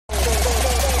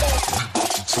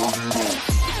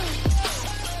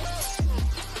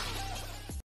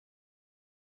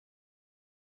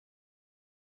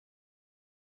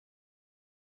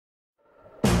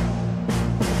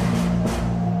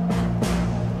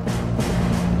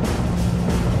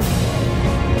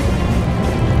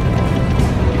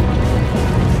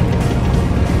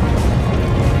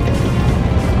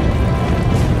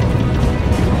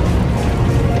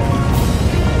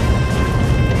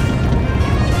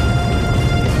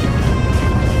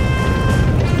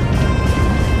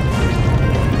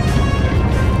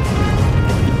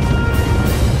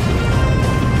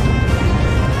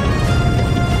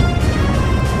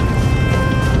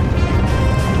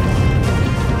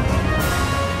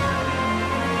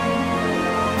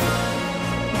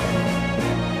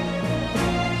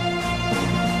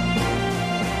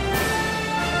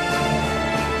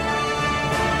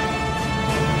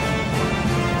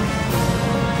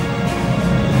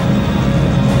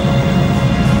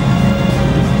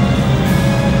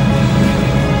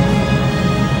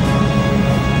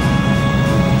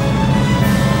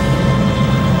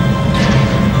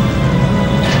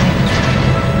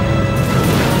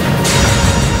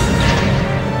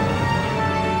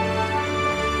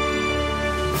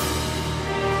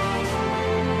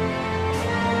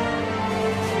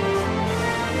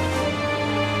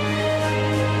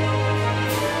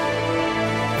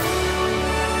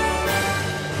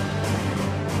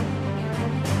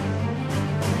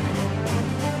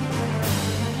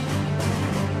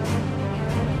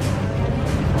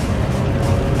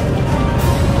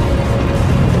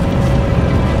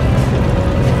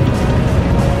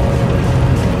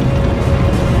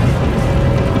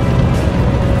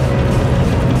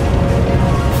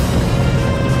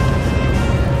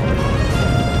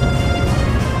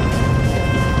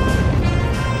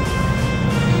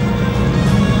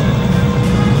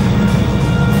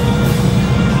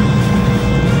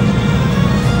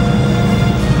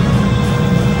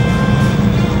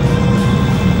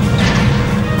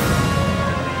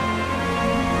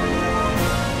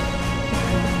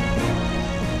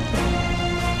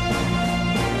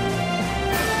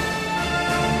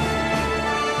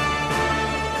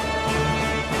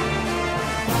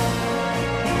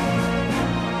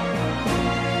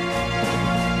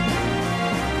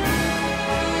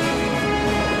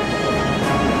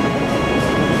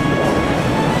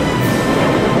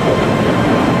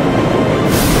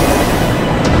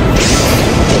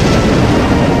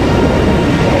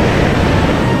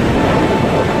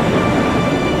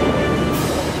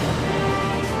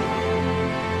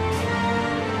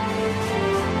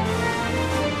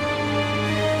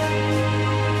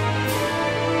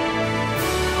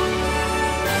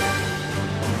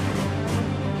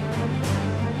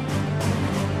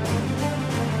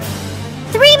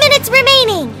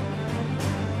beginning!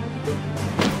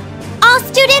 All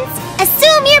students,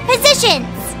 assume your positions!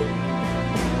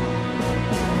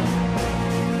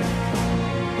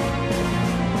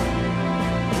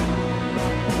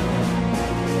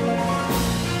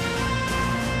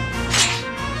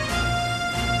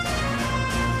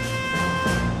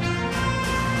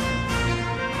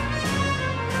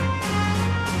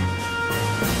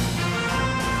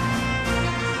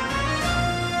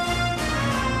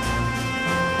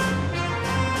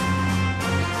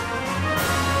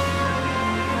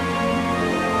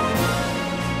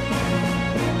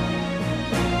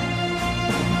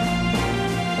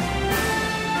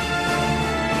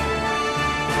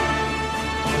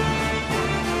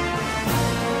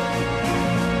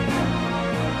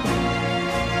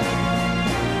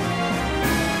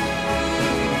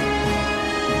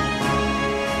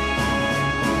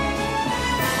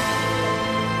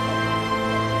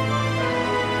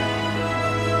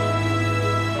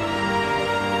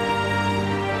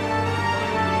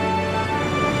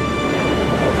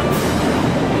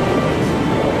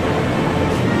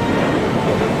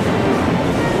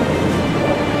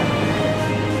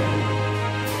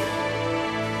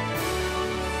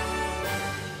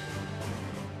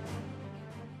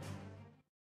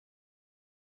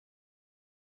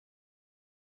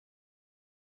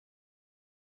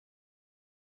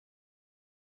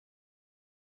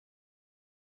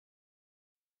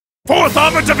 Fourth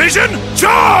Armored Division,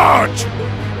 charge!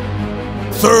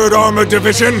 Third Armored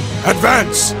Division,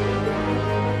 advance!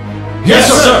 Yes,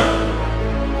 sir!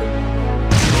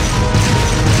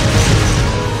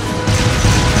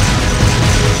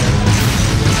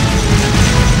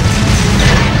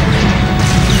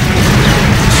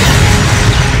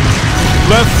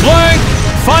 Left flank!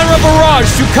 Fire a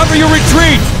barrage to cover your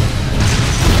retreat!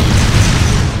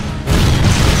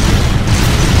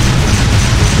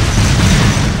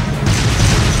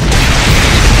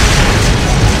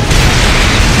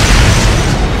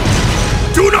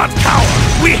 Do not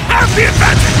cower! We have the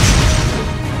advantage!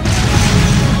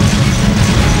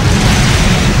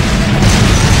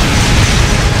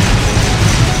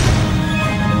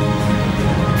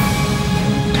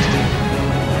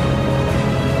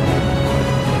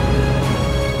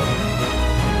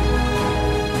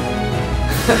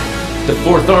 The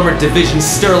 4th Armored Division's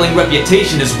sterling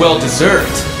reputation is well-deserved.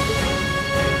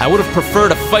 I would have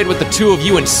preferred a fight with the two of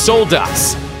you in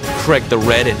Soldas, Craig the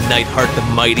Red and Nightheart the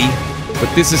Mighty.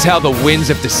 But this is how the winds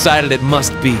have decided it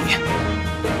must be.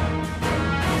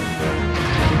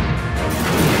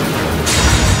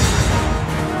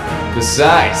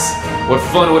 Besides, what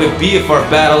fun would it be if our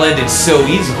battle ended so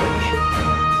easily?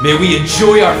 May we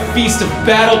enjoy our feast of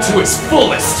battle to its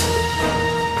fullest!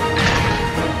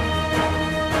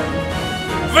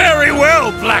 Very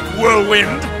well, Black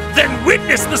Whirlwind! Then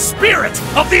witness the spirit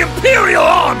of the Imperial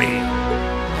Army!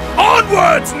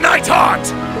 Onwards,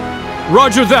 Nightheart!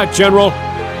 Roger that, General.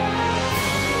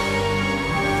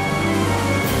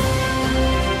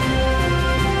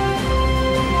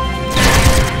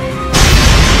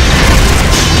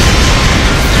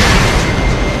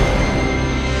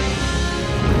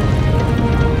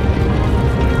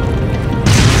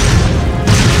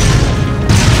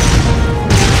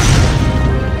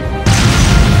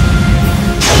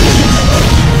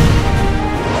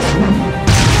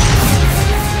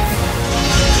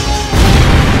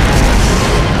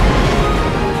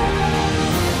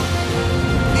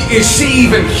 Is she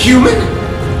even human?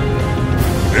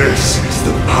 This is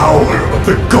the power of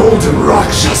the Golden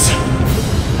Rakshasa.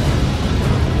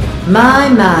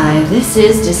 My, this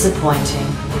is disappointing.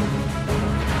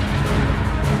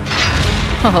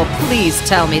 Oh, please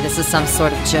tell me this is some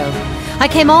sort of joke. I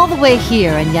came all the way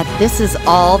here, and yet this is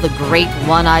all the great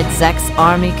one-eyed Zechs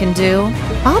army can do?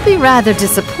 I'll be rather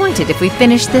disappointed if we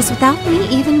finish this without me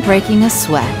even breaking a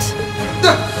sweat.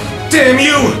 Damn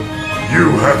you! You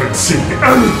haven't seen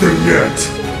anything yet!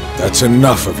 That's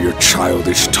enough of your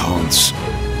childish taunts.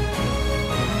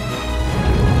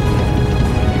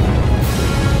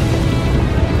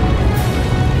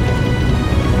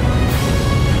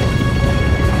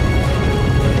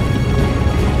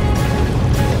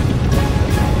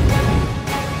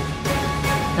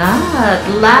 At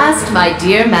last my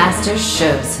dear master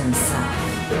shows himself.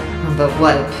 But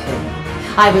what a pity.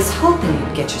 I was hoping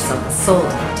you'd get yourself a soul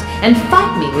out and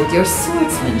fight me with your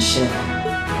swordsmanship.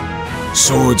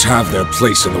 Swords have their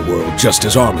place in the world, just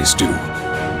as armies do.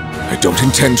 I don't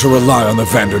intend to rely on the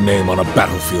Vander name on a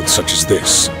battlefield such as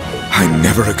this. I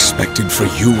never expected for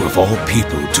you, of all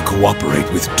people, to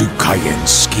cooperate with Duke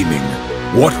Cayenne's scheming.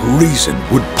 What reason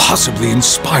would possibly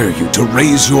inspire you to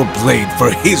raise your blade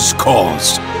for his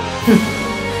cause?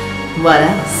 What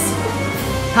else?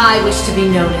 I wish to be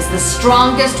known as the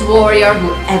strongest warrior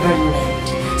who ever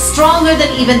lived. Stronger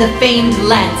than even the famed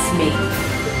lance maiden.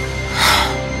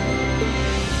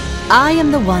 I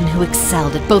am the one who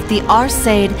excelled at both the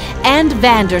Arcade and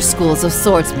Vander schools of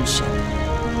swordsmanship.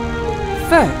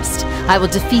 First, I will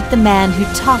defeat the man who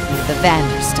taught me the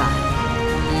Vander style.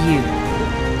 You.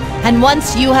 And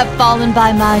once you have fallen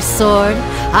by my sword,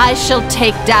 I shall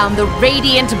take down the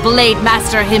Radiant Blade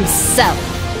Master himself.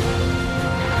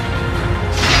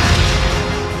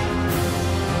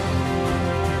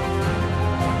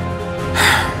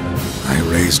 I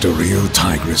raised a real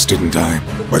tigress, didn't I?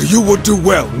 But you would do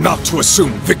well not to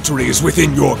assume victory is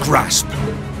within your grasp.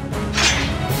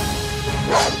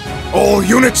 All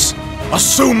units,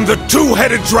 assume the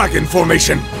two-headed dragon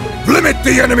formation. Limit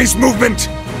the enemy's movement.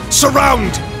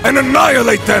 Surround and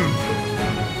annihilate them.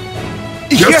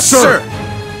 Yes, sir!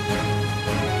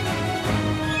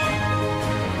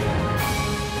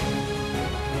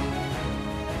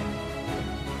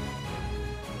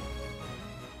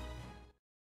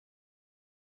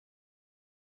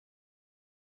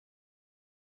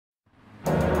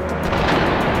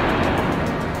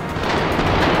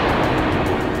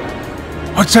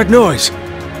 What's that noise?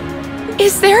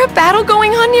 Is there a battle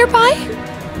going on nearby?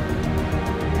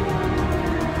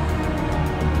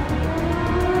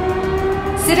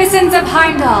 Citizens of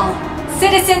Heimdallr!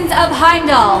 Citizens of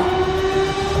Heimdallr!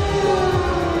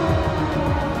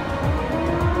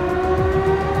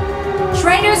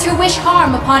 Traitors who wish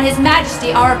harm upon His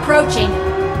Majesty are approaching.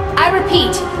 I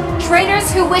repeat,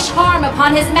 traitors who wish harm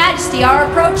upon His Majesty are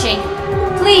approaching.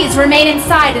 Please remain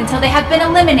inside until they have been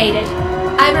eliminated.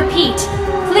 I repeat,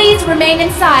 please remain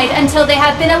inside until they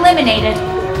have been eliminated.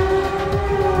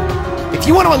 If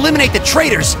you want to eliminate the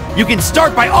traitors, you can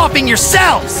start by offing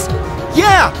yourselves!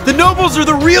 Yeah! The nobles are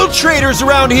the real traitors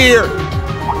around here!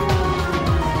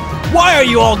 Why are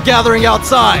you all gathering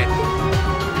outside?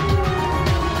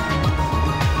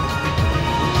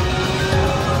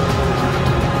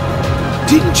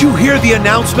 Didn't you hear the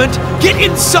announcement? Get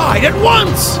inside at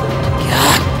once!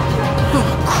 God.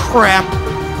 Oh, crap.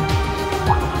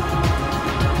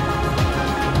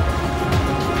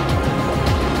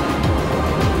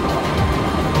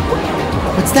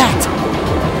 What's that?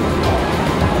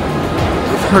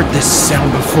 I've heard this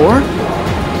sound before.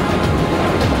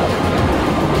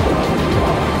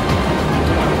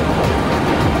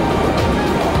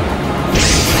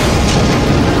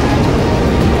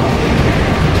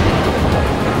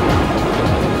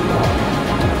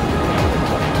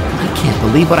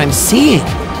 Believe what I'm seeing.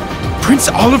 Prince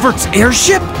Olivert's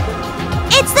airship?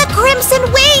 It's the Crimson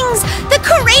Wings! The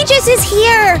Courageous is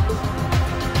here!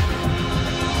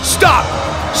 Stop!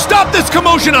 Stop this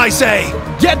commotion, I say!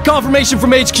 Get confirmation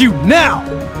from HQ now!